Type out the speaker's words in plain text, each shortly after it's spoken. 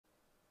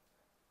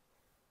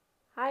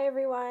Hi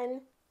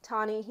everyone,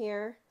 Tani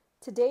here.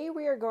 Today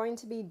we are going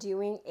to be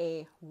doing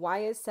a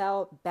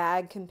YSL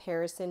bag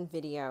comparison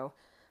video.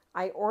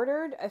 I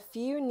ordered a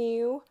few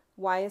new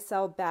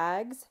YSL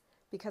bags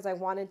because I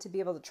wanted to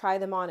be able to try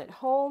them on at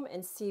home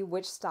and see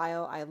which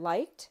style I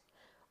liked.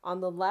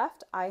 On the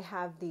left I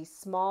have the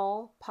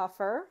Small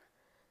Puffer.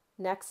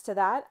 Next to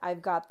that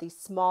I've got the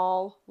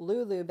Small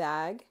LouLou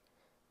bag.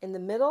 In the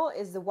middle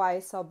is the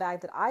YSL bag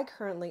that I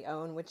currently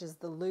own, which is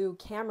the Lou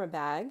Camera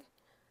bag.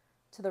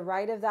 To the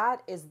right of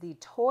that is the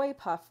Toy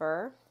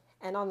Puffer,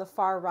 and on the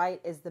far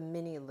right is the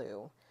Mini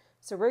Lou.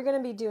 So we're going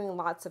to be doing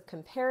lots of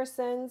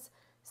comparisons,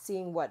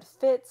 seeing what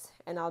fits,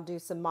 and I'll do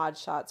some mod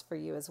shots for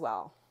you as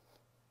well.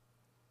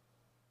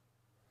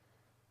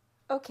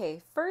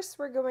 Okay, first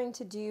we're going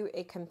to do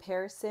a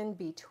comparison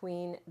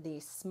between the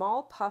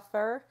Small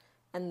Puffer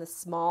and the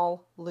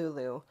Small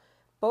LouLou.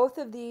 Both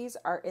of these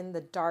are in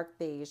the dark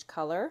beige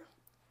color.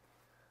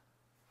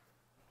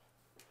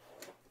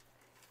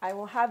 I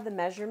will have the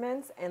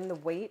measurements and the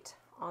weight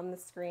on the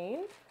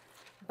screen,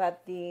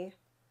 but the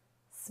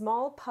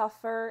Small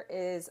Puffer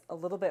is a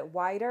little bit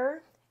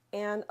wider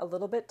and a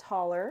little bit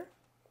taller.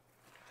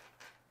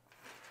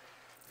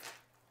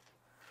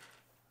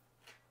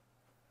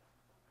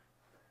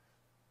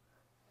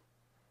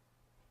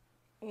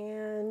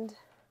 And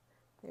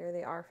there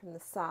they are from the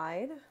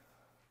side.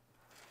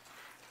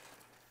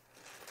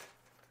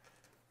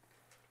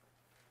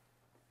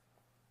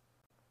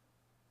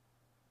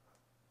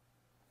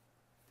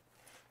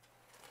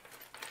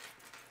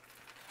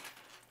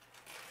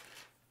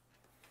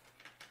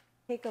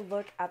 Take a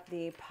look at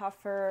the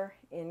puffer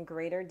in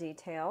greater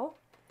detail.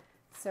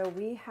 So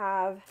we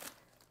have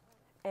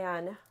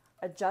an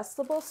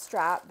adjustable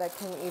strap that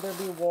can either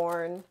be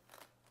worn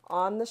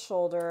on the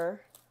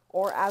shoulder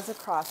or as a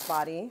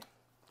crossbody.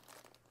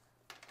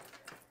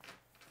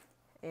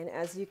 And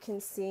as you can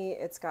see,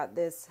 it's got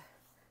this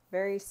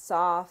very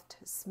soft,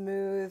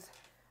 smooth,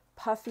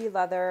 puffy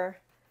leather,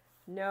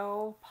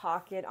 no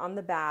pocket on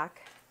the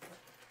back.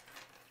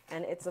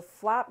 And it's a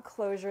flap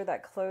closure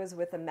that closes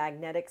with a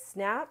magnetic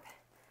snap.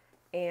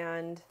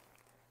 And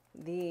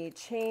the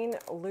chain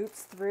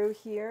loops through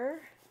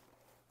here.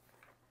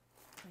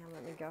 Now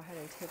let me go ahead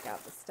and take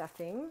out the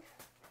stuffing.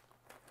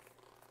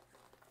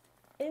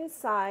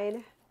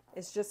 Inside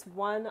is just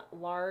one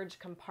large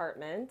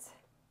compartment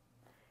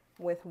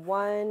with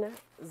one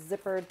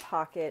zippered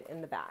pocket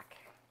in the back.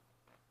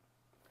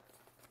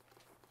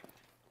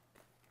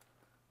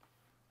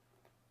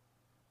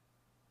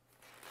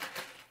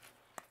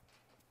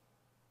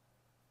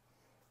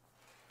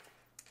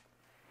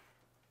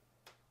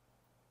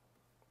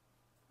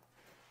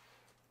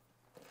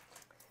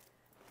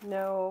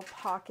 No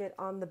pocket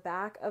on the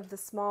back of the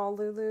Small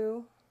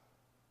LouLou.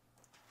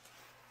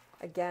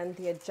 Again,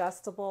 the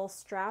adjustable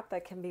strap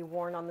that can be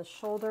worn on the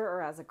shoulder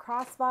or as a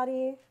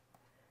crossbody.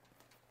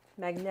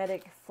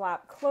 Magnetic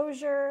flap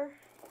closure.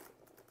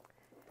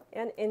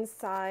 And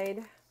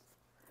inside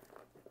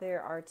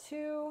there are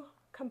two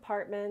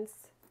compartments,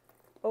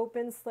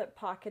 open slip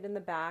pocket in the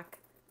back,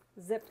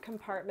 zipped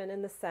compartment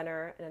in the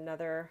center, and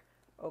another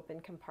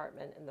open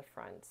compartment in the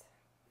front.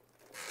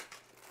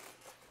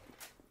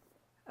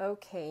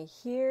 Okay,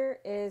 here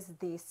is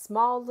the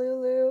Small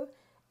LouLou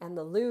and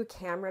the Lou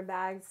Camera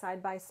bag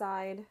side by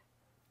side.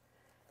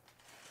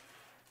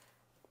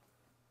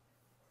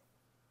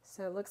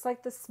 So it looks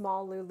like the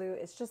Small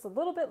LouLou is just a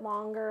little bit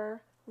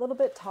longer, a little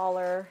bit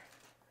taller,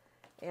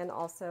 and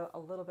also a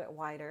little bit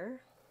wider.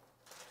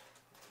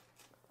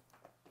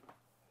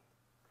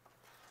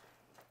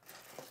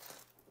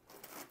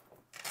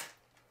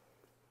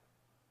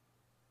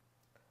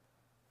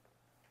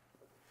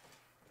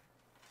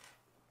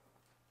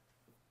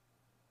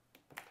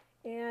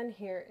 And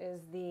here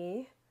is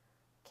the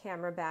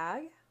camera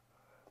bag.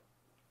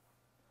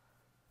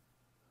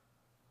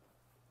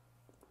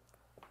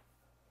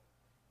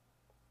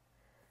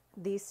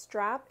 The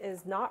strap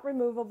is not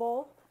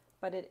removable,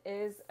 but it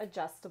is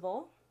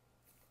adjustable.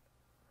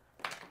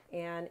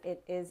 And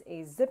it is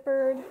a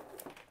zippered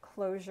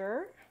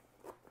closure.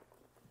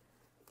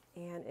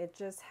 And it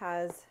just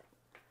has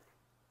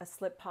a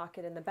slip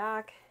pocket in the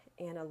back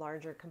and a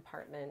larger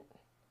compartment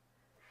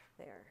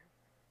there.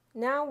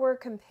 Now we're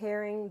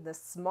comparing the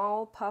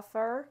Small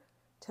Puffer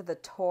to the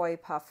Toy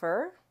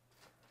Puffer.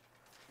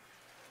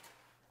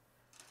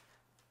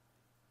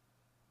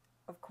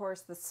 Of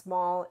course, the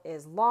small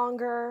is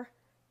longer,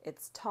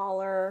 it's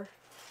taller,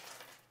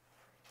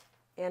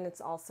 and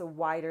it's also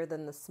wider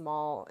than the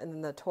small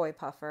and the Toy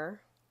Puffer.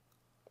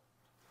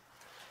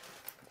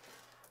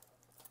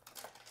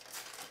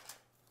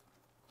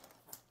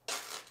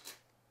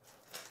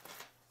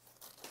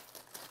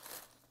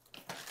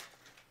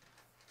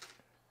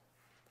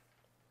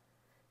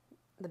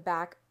 The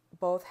back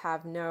both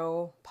have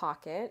no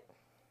pocket.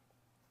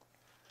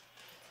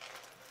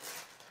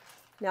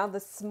 Now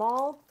the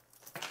Small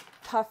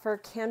Puffer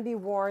can be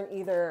worn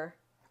either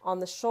on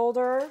the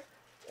shoulder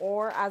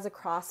or as a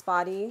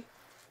crossbody.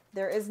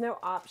 There is no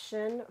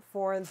option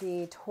for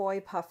the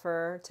Toy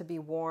Puffer to be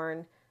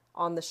worn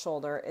on the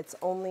shoulder. It's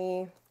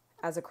only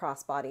as a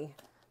crossbody.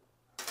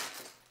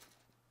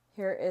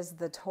 Here is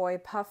the Toy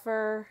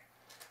Puffer.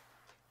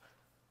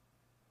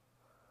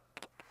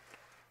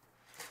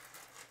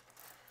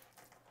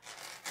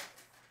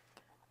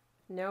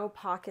 No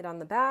pocket on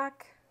the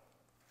back.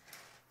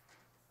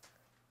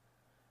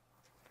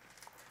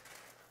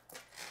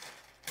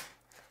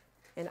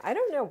 And I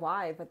don't know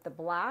why, but the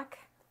black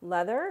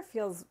leather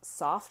feels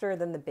softer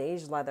than the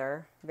beige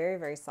leather. Very,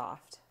 very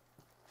soft.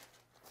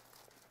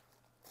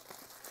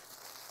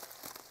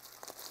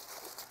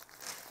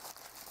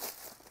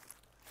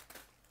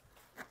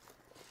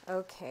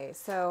 Okay,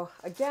 so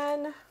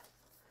again,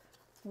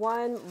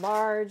 one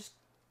large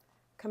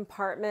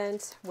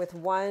compartment with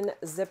one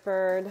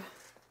zippered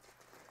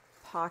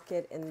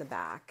pocket in the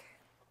back.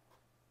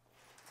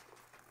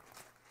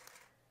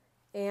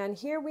 And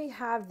here we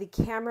have the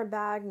camera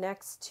bag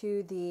next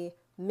to the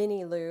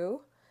Mini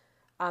Lou.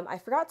 I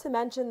forgot to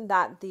mention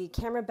that the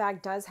camera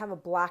bag does have a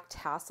black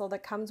tassel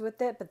that comes with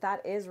it, but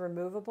that is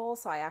removable,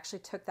 so I actually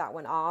took that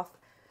one off.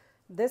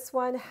 This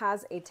one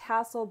has a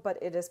tassel, but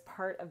it is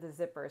part of the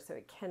zipper, so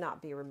it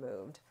cannot be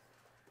removed.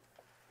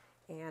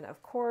 And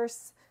of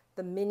course,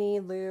 the Mini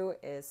Lou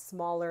is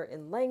smaller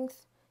in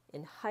length,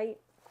 in height,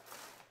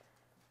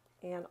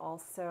 and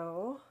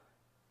also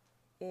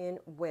in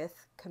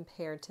width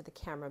compared to the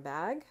camera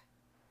bag.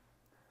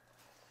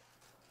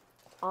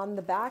 On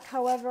the back,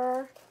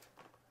 however,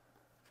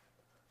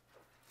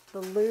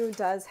 the Lou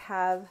does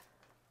have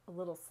a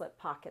little slip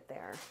pocket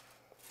there.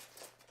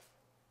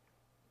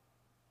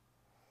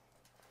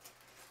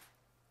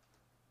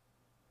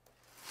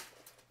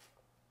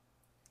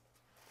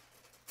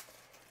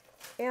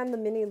 And the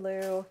Mini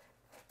Lou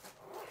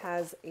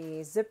has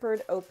a zippered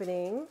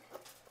opening,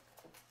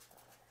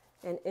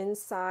 and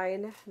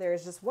inside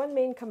there's just one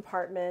main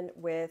compartment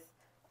with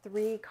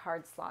 3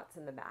 card slots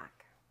in the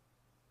back.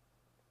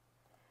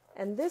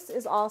 And this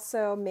is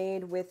also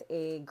made with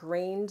a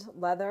grained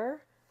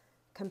leather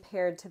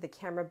compared to the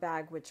camera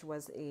bag, which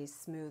was a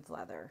smooth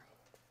leather.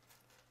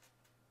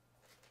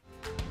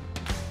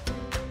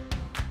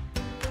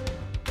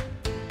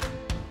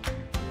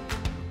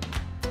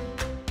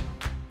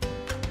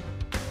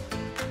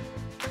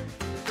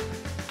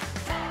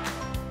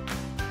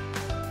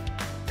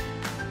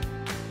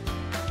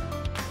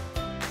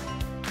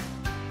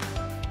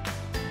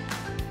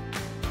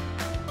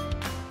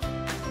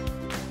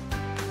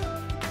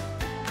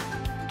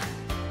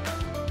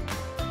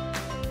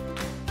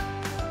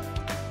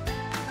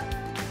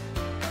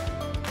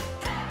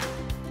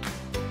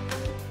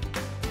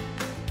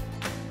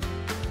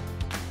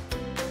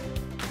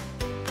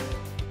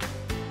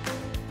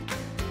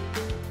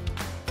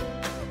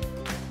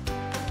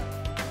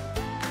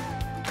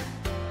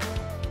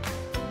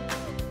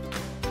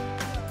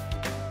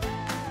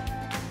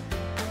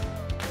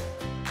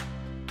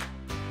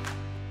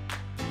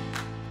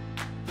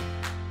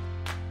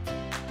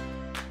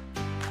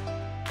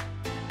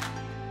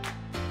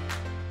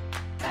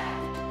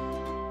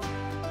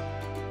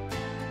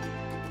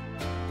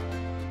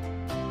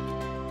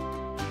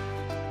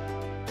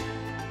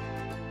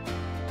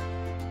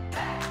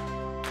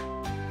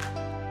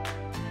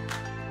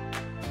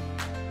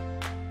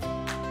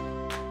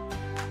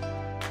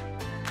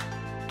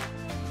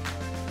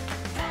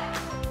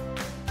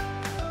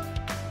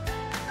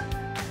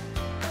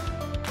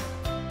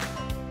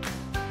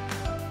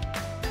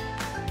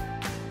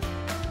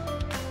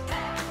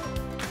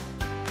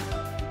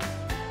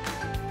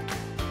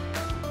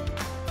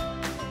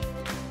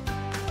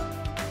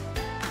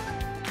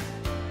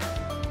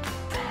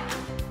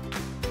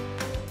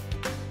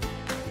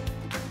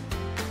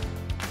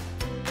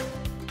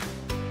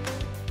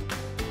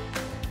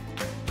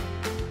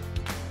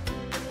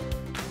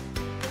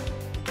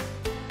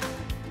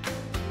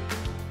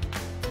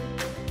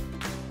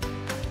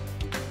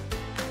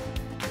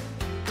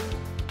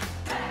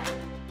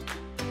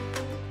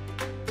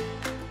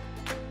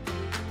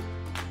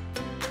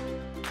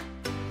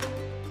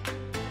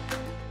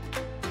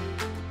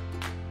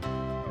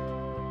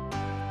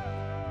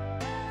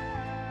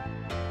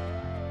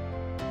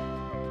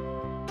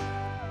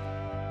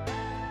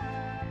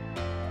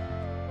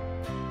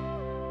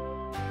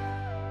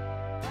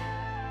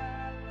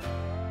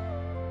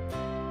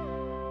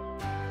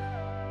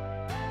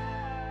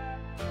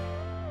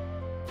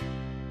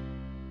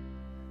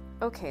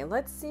 Okay,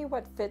 let's see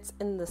what fits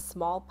in the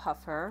small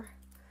puffer.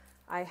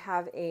 I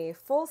have a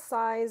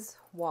full-size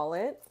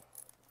wallet.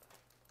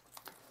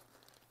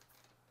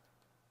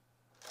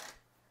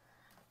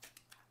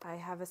 I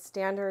have a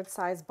standard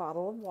size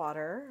bottle of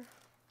water.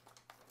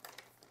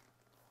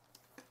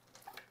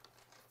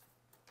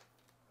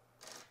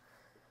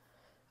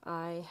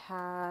 I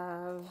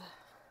have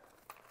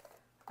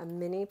a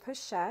mini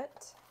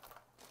pochette.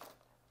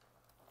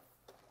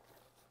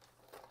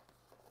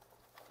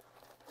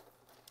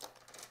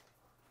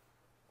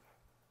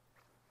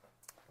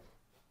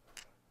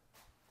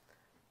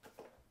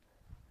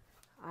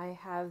 I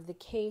have the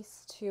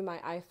case to my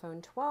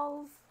iPhone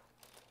 12.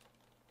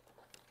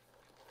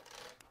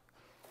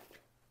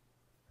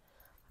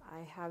 I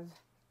have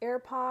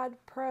AirPod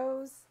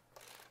Pros.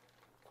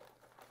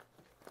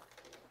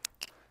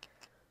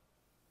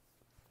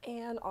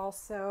 and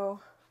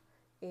also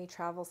a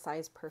travel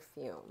size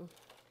perfume.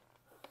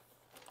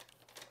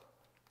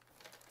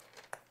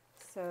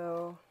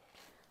 So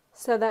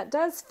that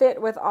does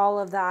fit with all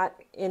of that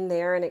in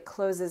there, and it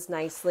closes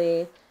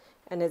nicely,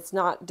 and it's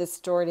not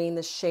distorting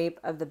the shape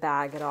of the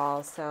bag at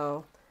all.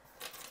 So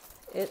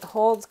it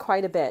holds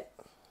quite a bit.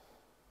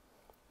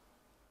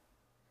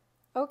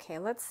 Okay,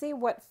 let's see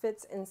what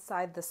fits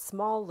inside the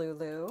small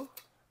LouLou.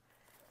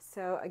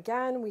 So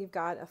again, we've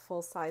got a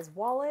full-size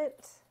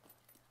wallet.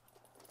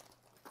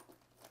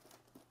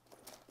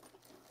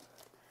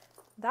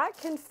 That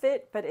can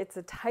fit, but it's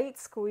a tight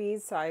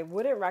squeeze, so I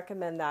wouldn't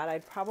recommend that. I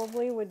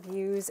probably would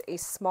use a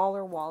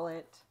smaller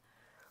wallet,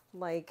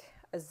 like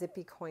a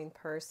zippy coin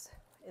purse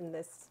in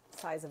this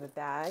size of a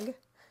bag.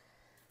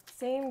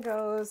 Same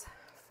goes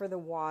for the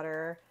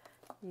water.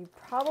 You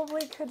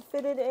probably could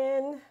fit it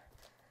in,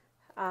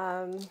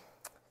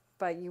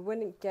 but you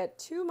wouldn't get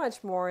too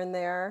much more in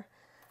there.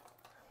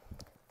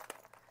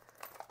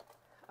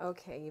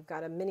 Okay, you've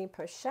got a mini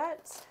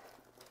pochette.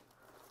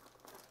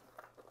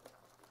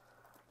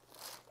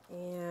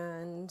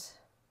 And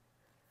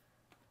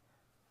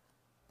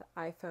the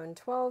iPhone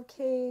 12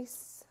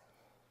 case.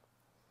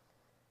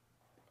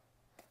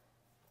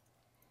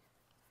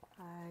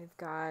 I've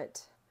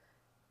got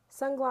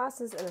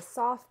sunglasses in a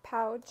soft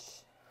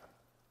pouch.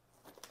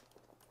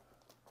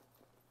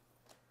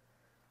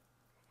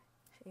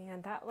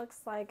 And that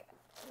looks like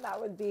that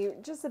would be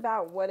just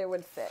about what it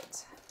would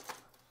fit.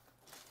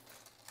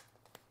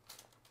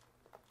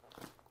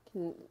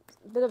 A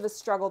bit of a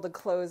struggle to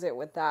close it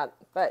with that,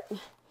 but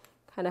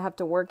kind of have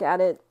to work at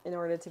it in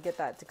order to get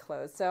that to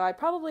close. So I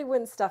probably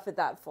wouldn't stuff it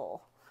that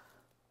full.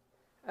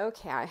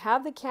 Okay, I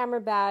have the camera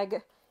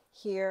bag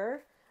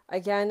here.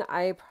 Again,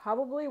 I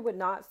probably would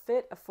not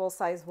fit a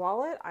full-size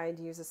wallet. I'd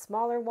use a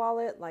smaller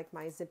wallet like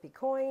my zippy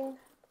coin.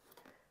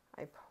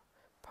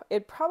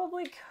 It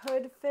probably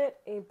could fit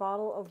a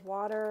bottle of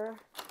water,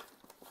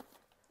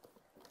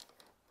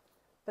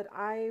 but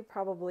I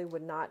probably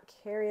would not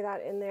carry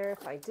that in there.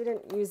 If I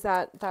didn't use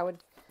that, that would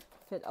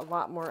fit a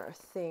lot more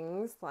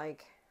things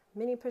like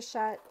mini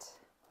pochette,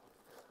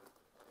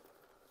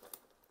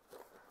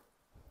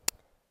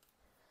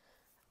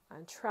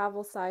 a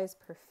travel size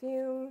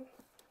perfume,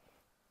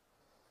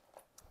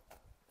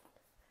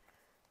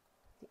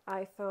 the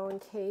iPhone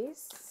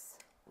case,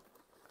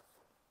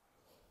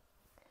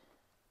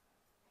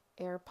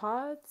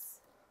 AirPods,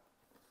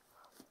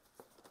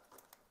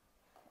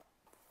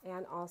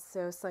 and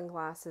also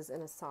sunglasses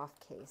in a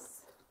soft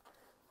case.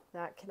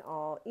 That can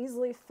all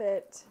easily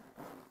fit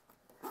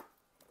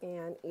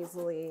and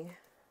easily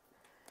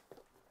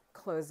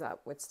close up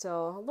with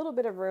still a little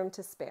bit of room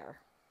to spare.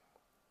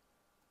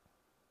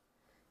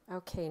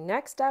 Okay,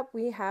 next up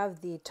we have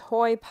the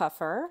Toy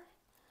Puffer.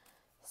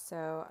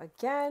 So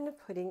again,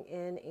 putting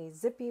in a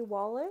zippy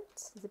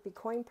wallet, zippy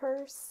coin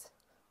purse,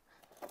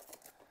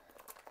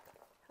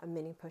 a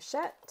mini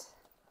pochette.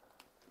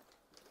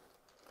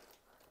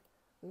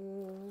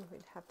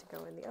 We'd have to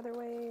go in the other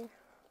way.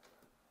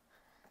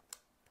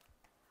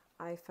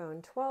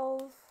 iPhone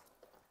 12.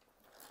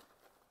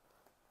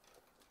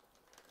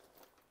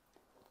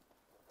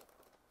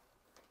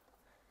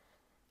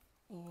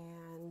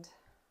 And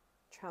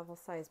travel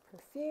size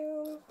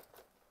perfume.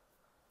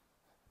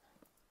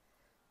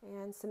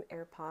 And some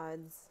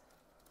AirPods.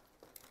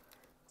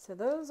 So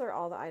those are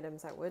all the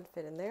items that would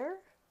fit in there.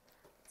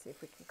 Let's see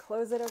if we can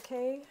close it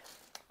okay.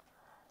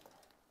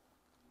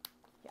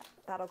 Yeah,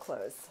 that'll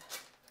close.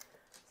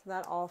 So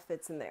that all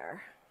fits in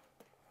there.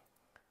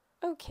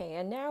 Okay,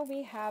 and now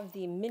we have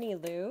the Mini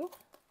Lou.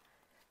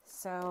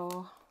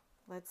 So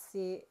let's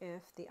see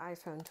if the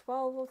iPhone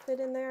 12 will fit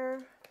in there.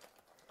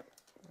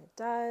 It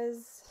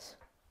does.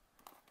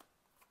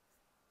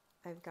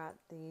 I've got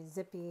the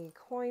zippy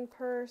coin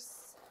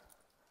purse.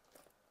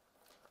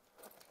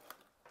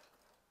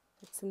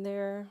 It's in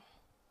there.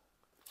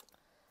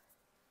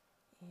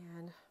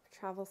 And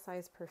travel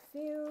size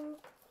perfume.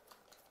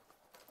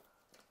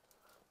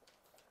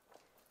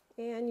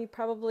 And you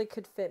probably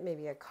could fit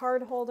maybe a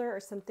card holder or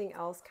something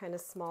else kind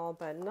of small,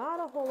 but not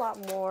a whole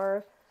lot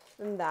more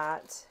than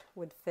that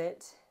would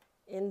fit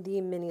in the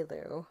Mini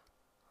Lou.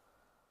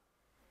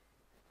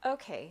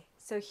 Okay,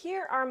 so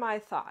here are my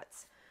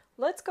thoughts.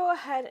 Let's go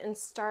ahead and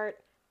start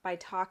by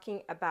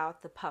talking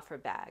about the puffer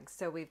bags.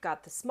 So we've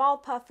got the small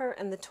puffer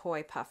and the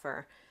toy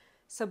puffer.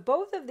 So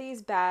both of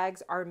these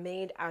bags are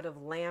made out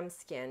of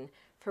lambskin.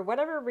 For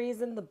whatever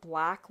reason, the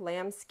black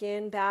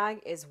lambskin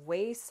bag is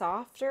way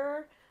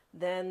softer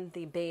than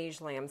the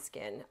beige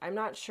lambskin. I'm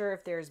not sure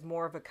if there's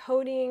more of a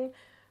coating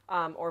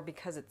or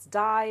because it's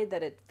dyed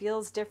that it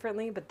feels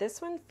differently, but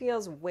this one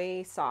feels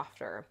way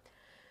softer.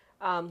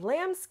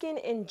 Lambskin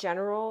in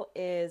general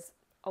is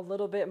a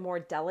little bit more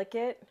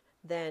delicate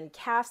than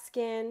calf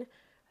skin.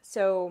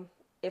 So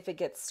if it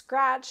gets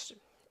scratched,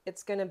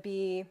 it's going to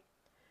be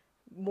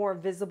more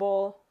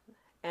visible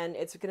and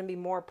it's going to be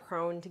more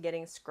prone to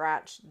getting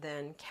scratched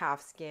than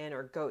calf skin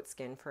or goat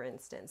skin, for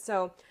instance.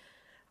 So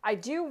I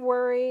do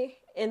worry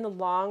in the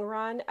long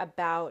run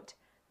about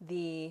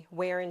the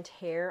wear and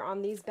tear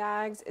on these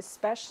bags,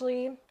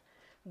 especially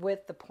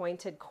with the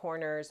pointed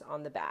corners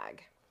on the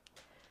bag.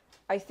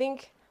 I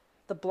think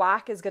the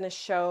black is going to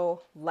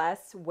show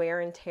less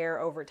wear and tear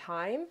over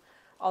time,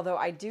 although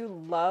I do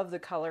love the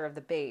color of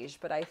the beige,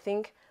 but I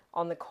think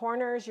on the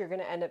corners you're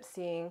going to end up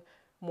seeing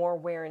more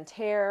wear and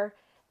tear.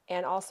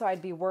 And also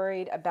I'd be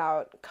worried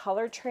about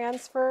color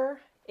transfer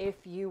if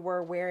you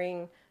were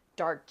wearing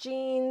dark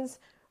jeans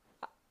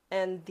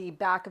and the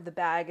back of the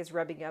bag is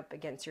rubbing up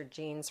against your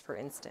jeans, for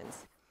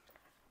instance.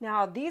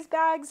 Now, these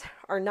bags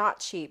are not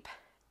cheap.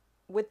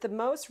 With the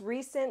most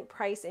recent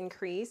price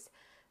increase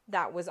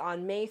that was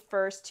on May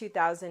 1st,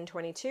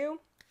 2022,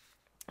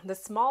 the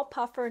small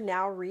puffer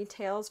now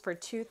retails for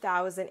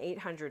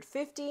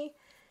 $2,850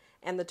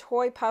 and the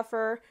toy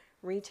puffer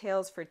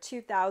retails for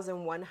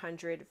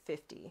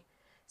 $2,150.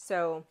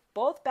 So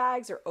both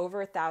bags are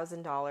over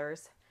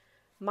 $1,000.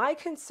 My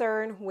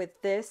concern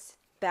with this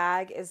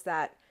bag is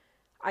that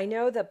I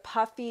know the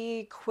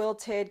puffy,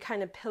 quilted,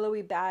 kind of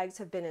pillowy bags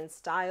have been in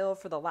style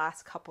for the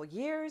last couple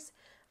years.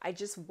 I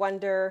just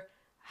wonder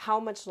how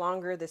much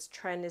longer this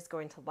trend is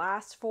going to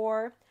last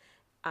for.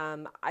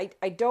 I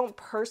don't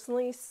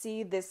personally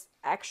see this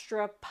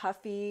extra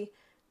puffy,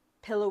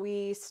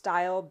 pillowy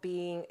style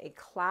being a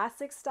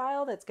classic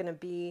style that's going to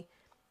be,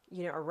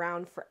 you know,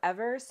 around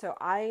forever. So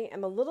I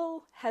am a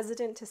little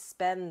hesitant to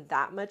spend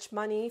that much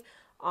money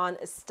on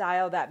a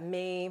style that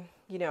may,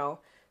 you know,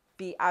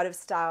 be out of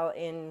style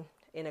in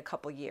a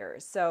couple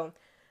years. So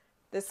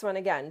this one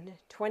again,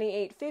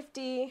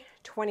 $28.50,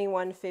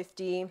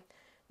 $21.50,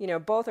 you know,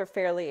 both are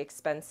fairly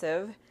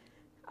expensive.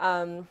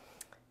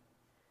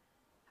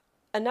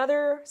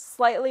 Another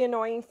slightly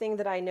annoying thing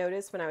that I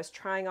noticed when I was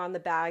trying on the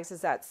bags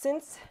is that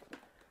since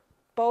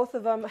both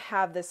of them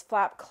have this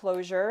flap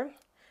closure,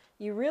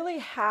 you really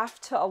have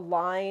to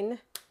align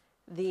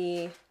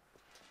the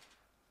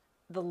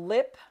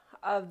lip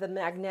of the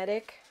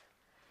magnetic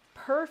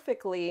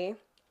perfectly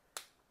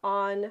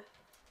on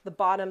the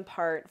bottom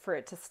part for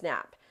it to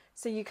snap.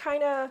 So you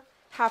kind of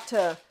have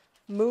to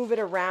move it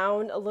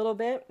around a little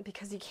bit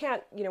because you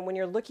can't, you know, when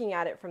you're looking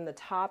at it from the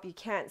top, you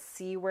can't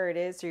see where it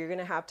is. So you're going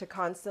to have to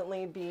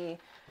constantly be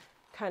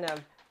kind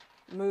of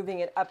moving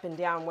it up and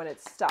down when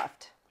it's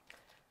stuffed.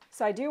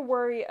 So I do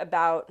worry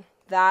about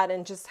that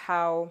and just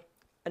how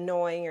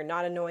annoying or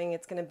not annoying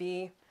it's going to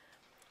be.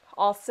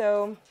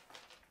 Also,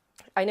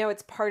 I know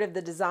it's part of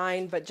the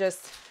design, but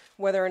just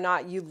whether or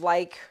not you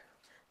like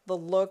the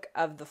look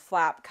of the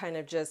flap kind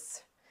of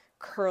just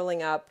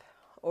curling up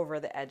over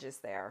the edges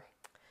there.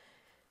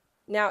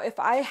 Now, if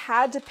I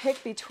had to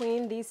pick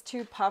between these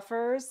two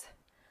puffers,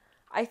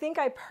 I think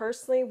I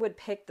personally would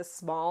pick the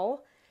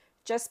small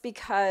just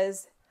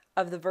because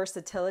of the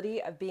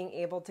versatility of being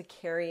able to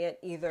carry it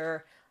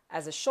either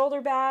as a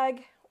shoulder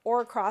bag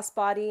or a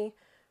crossbody,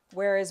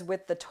 whereas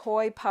with the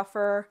toy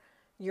puffer,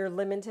 you're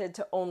limited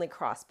to only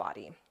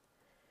crossbody.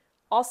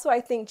 Also,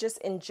 I think just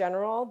in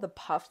general, the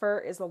puffer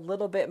is a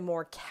little bit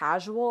more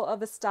casual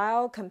of a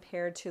style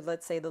compared to,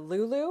 let's say, the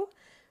LouLou.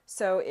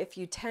 So if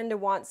you tend to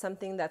want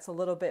something that's a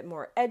little bit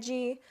more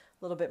edgy, a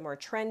little bit more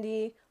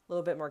trendy, a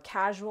little bit more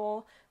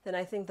casual, then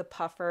I think the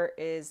puffer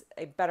is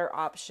a better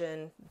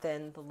option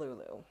than the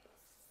LouLou.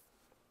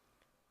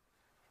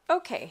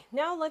 Okay,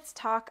 now let's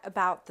talk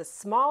about the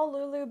small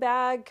LouLou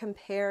bag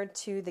compared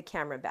to the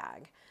camera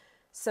bag.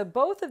 So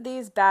both of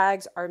these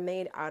bags are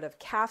made out of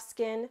calf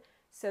skin.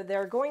 So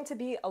they're going to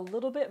be a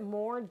little bit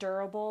more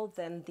durable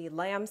than the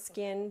lamb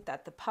skin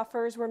that the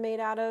puffers were made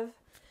out of.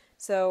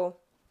 So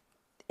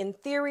in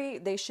theory,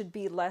 they should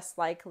be less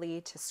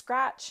likely to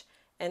scratch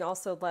and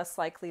also less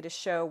likely to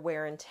show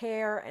wear and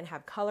tear and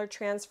have color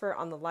transfer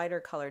on the lighter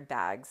colored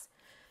bags.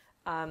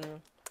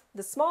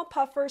 The small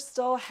puffer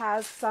still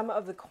has some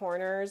of the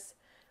corners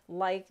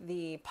like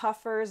the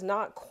puffers,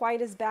 not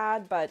quite as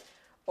bad, but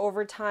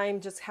over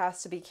time just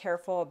has to be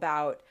careful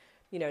about,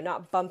 you know,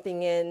 not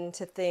bumping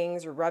into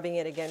things or rubbing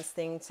it against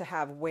things to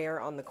have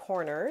wear on the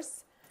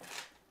corners.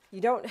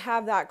 You don't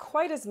have that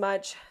quite as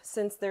much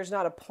since there's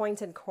not a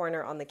pointed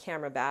corner on the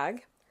camera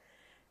bag.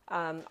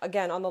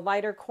 Again, on the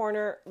lighter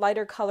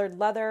colored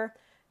leather,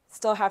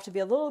 still have to be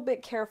a little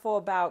bit careful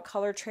about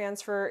color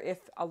transfer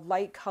if a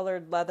light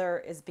colored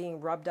leather is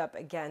being rubbed up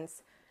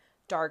against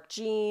dark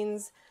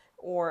jeans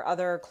or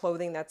other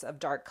clothing that's of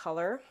dark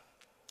color.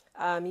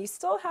 You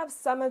still have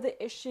some of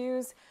the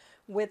issues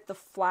with the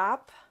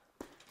flap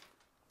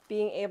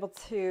being able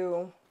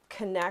to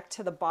connect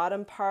to the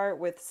bottom part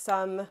with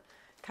some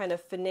kind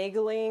of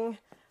finagling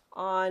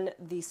on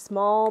the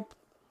small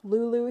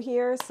LouLou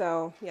here.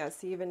 So yeah,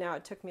 see, even now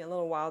it took me a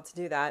little while to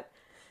do that.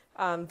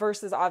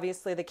 Versus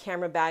obviously the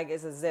camera bag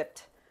is a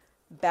zipped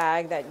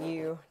bag that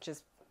you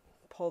just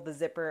pull the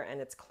zipper and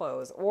it's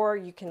closed, or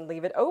you can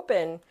leave it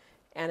open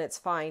and it's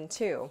fine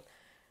too.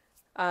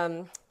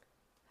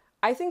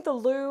 I think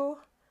the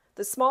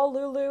small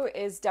LouLou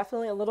is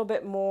definitely a little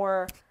bit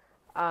more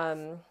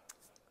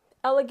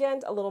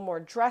elegant, a little more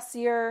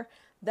dressier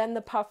than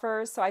the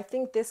puffers. So I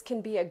think this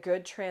can be a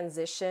good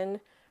transition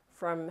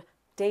from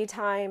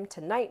daytime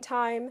to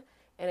nighttime.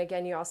 And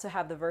again, you also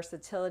have the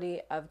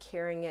versatility of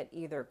carrying it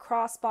either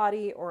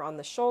crossbody or on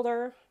the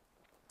shoulder.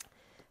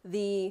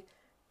 The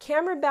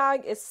camera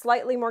bag is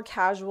slightly more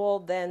casual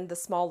than the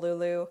Small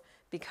LouLou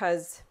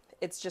because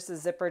it's just a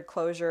zippered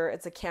closure.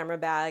 It's a camera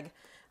bag.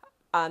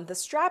 The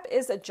strap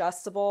is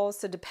adjustable,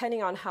 so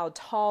depending on how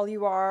tall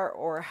you are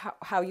or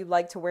how you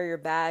like to wear your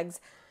bags,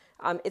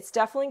 it's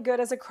definitely good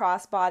as a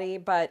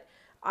crossbody, but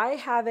I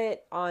have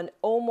it on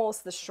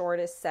almost the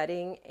shortest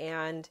setting,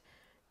 and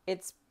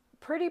it's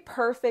pretty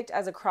perfect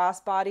as a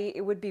crossbody.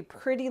 It would be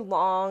pretty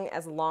long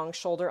as a long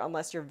shoulder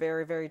unless you're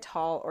very, very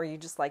tall or you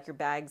just like your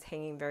bags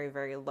hanging very,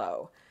 very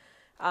low.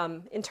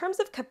 In terms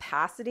of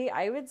capacity,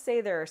 I would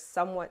say they're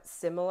somewhat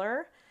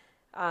similar.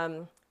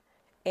 And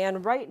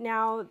right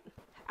now,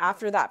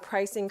 after that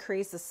price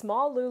increase, the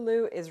Small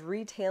LouLou is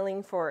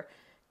retailing for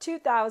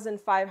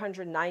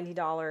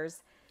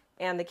 $2,590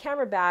 and the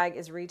camera bag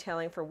is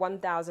retailing for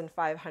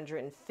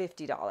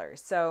 $1,550.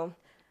 So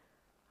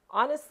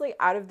honestly,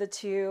 out of the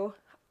two,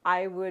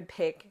 I would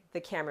pick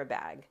the camera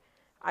bag.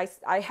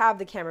 I have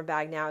the camera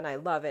bag now and I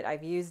love it.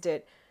 I've used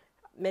it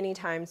many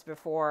times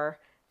before.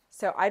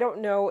 So I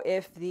don't know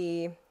if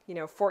the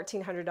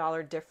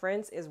 $1,400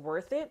 difference is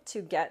worth it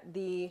to get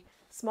the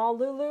Small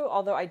LouLou,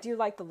 although I do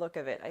like the look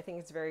of it. I think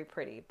it's very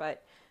pretty,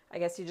 but I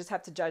guess you just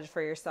have to judge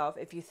for yourself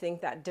if you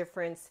think that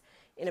difference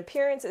in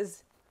appearance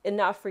is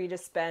enough for you to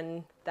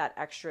spend that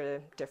extra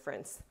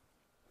difference.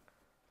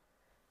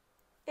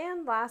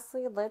 And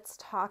lastly, let's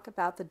talk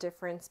about the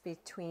difference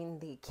between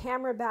the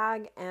camera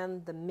bag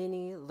and the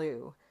Mini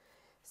Lou.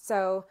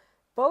 So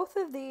both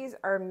of these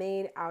are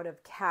made out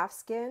of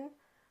calfskin.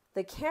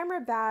 The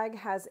camera bag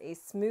has a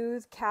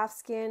smooth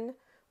calfskin,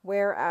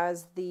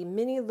 whereas the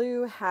Mini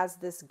Lou has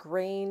this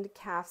grained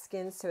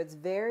calfskin, so it's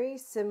very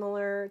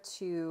similar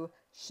to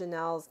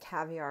Chanel's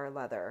caviar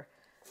leather.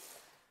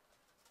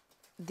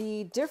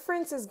 The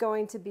difference is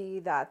going to be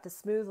that the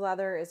smooth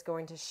leather is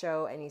going to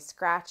show any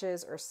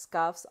scratches or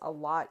scuffs a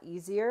lot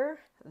easier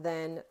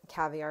than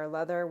caviar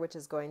leather, which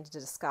is going to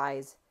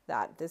disguise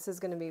that. This is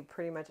going to be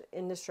pretty much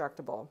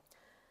indestructible.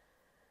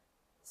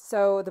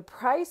 So the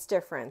price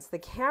difference, the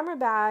camera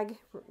bag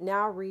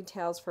now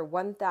retails for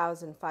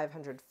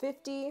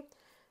 $1,550.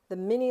 The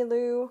Mini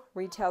Lou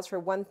retails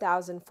for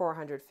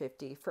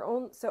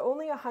 $1,450. So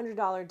only a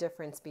 $100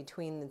 difference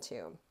between the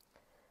two.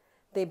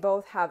 They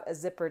both have a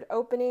zippered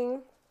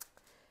opening.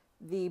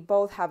 They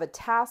both have a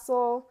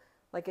tassel.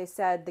 Like I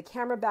said, the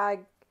camera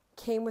bag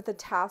came with a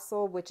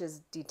tassel, which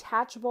is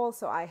detachable,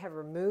 so I have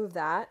removed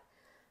that.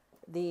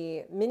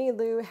 The Mini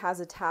Lou has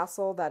a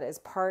tassel that is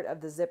part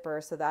of the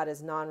zipper, so that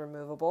is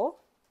non-removable.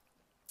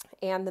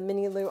 And the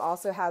Mini Lou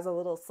also has a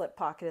little slip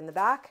pocket in the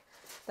back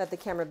that the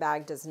camera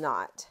bag does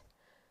not.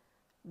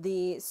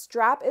 The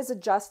strap is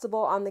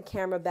adjustable on the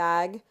camera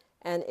bag,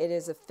 and it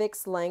is a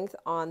fixed length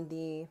on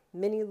the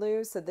Mini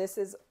Lou, so this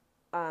is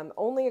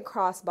only a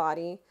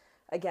crossbody.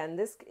 Again,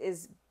 this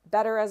is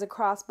better as a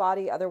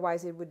crossbody,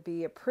 otherwise it would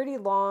be a pretty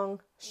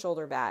long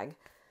shoulder bag.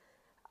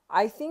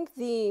 I think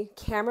the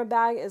camera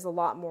bag is a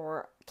lot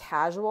more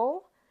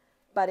casual,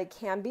 but it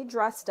can be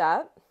dressed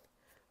up,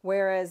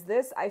 whereas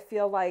this I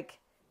feel like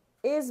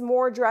is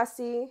more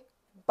dressy,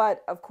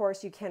 but of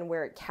course you can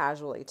wear it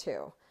casually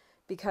too,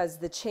 because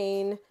the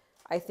chain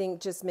I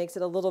think just makes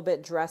it a little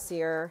bit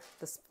dressier.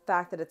 The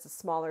fact that it's a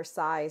smaller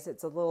size,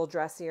 it's a little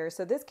dressier.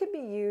 So this could be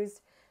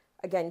used,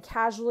 again,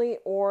 casually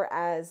or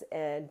as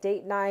a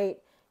date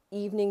night,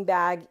 evening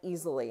bag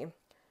easily.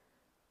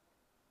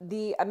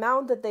 The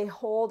amount that they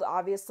hold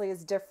obviously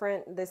is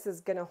different. This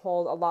is going to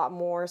hold a lot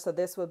more, so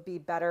this would be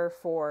better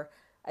for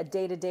a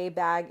day-to-day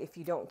bag if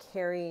you don't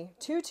carry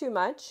too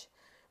much.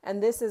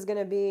 And this is going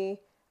to be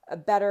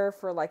better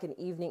for like an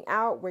evening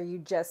out where you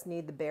just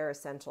need the bare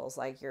essentials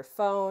like your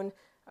phone,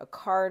 a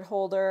card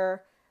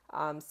holder,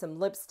 some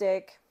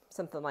lipstick,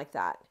 something like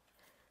that.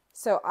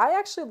 So I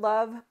actually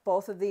love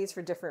both of these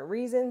for different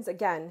reasons.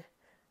 Again,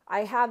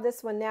 I have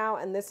this one now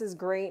and this is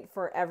great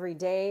for every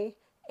day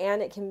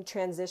and it can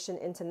transition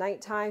into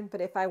nighttime.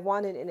 But if I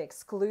wanted an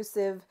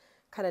exclusive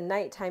kind of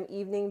nighttime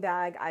evening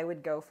bag, I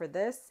would go for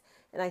this.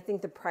 And I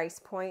think the price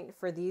point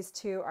for these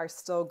two are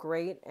still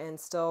great and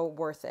still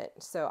worth it.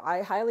 So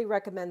I highly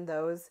recommend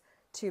those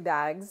two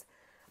bags.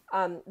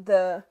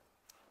 The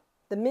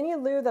Mini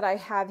Lou that I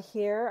have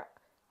here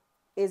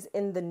is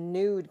in the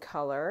nude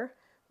color,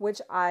 which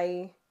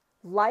I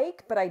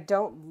like, but I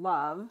don't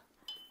love.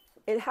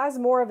 It has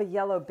more of a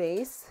yellow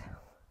base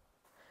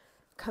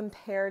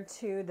compared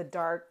to the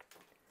dark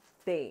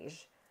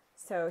beige.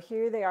 So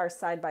here they are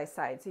side by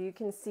side. So you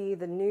can see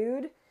the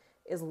nude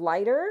is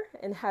lighter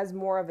and has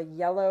more of a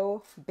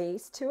yellow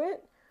base to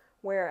it,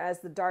 whereas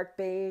the dark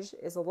beige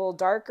is a little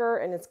darker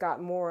and it's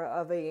got more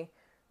of a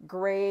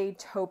gray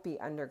taupey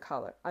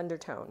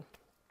undertone.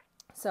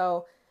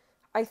 So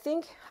I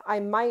think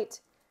I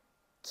might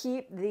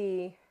keep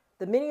the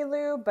Mini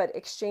Lou, but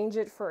exchange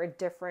it for a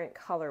different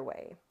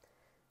colorway.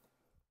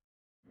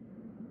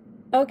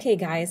 Okay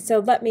guys, so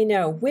let me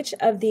know, which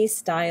of these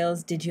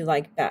styles did you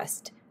like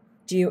best?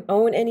 Do you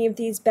own any of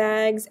these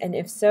bags? And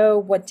if so,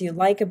 what do you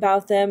like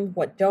about them?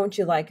 What don't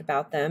you like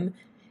about them?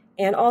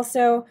 And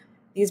also,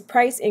 these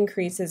price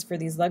increases for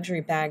these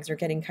luxury bags are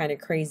getting kind of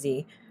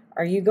crazy.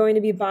 Are you going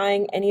to be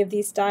buying any of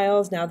these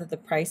styles now that the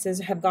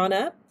prices have gone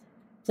up?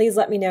 Please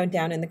let me know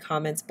down in the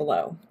comments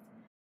below.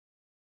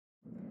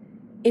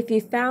 If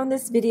you found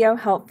this video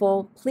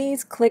helpful,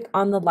 please click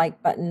on the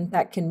like button.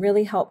 That can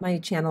really help my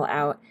channel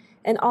out.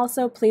 And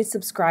also please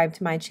subscribe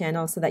to my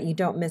channel so that you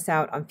don't miss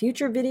out on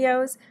future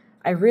videos.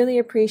 I really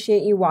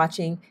appreciate you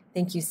watching.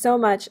 Thank you so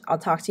much. I'll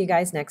talk to you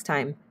guys next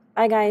time.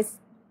 Bye guys.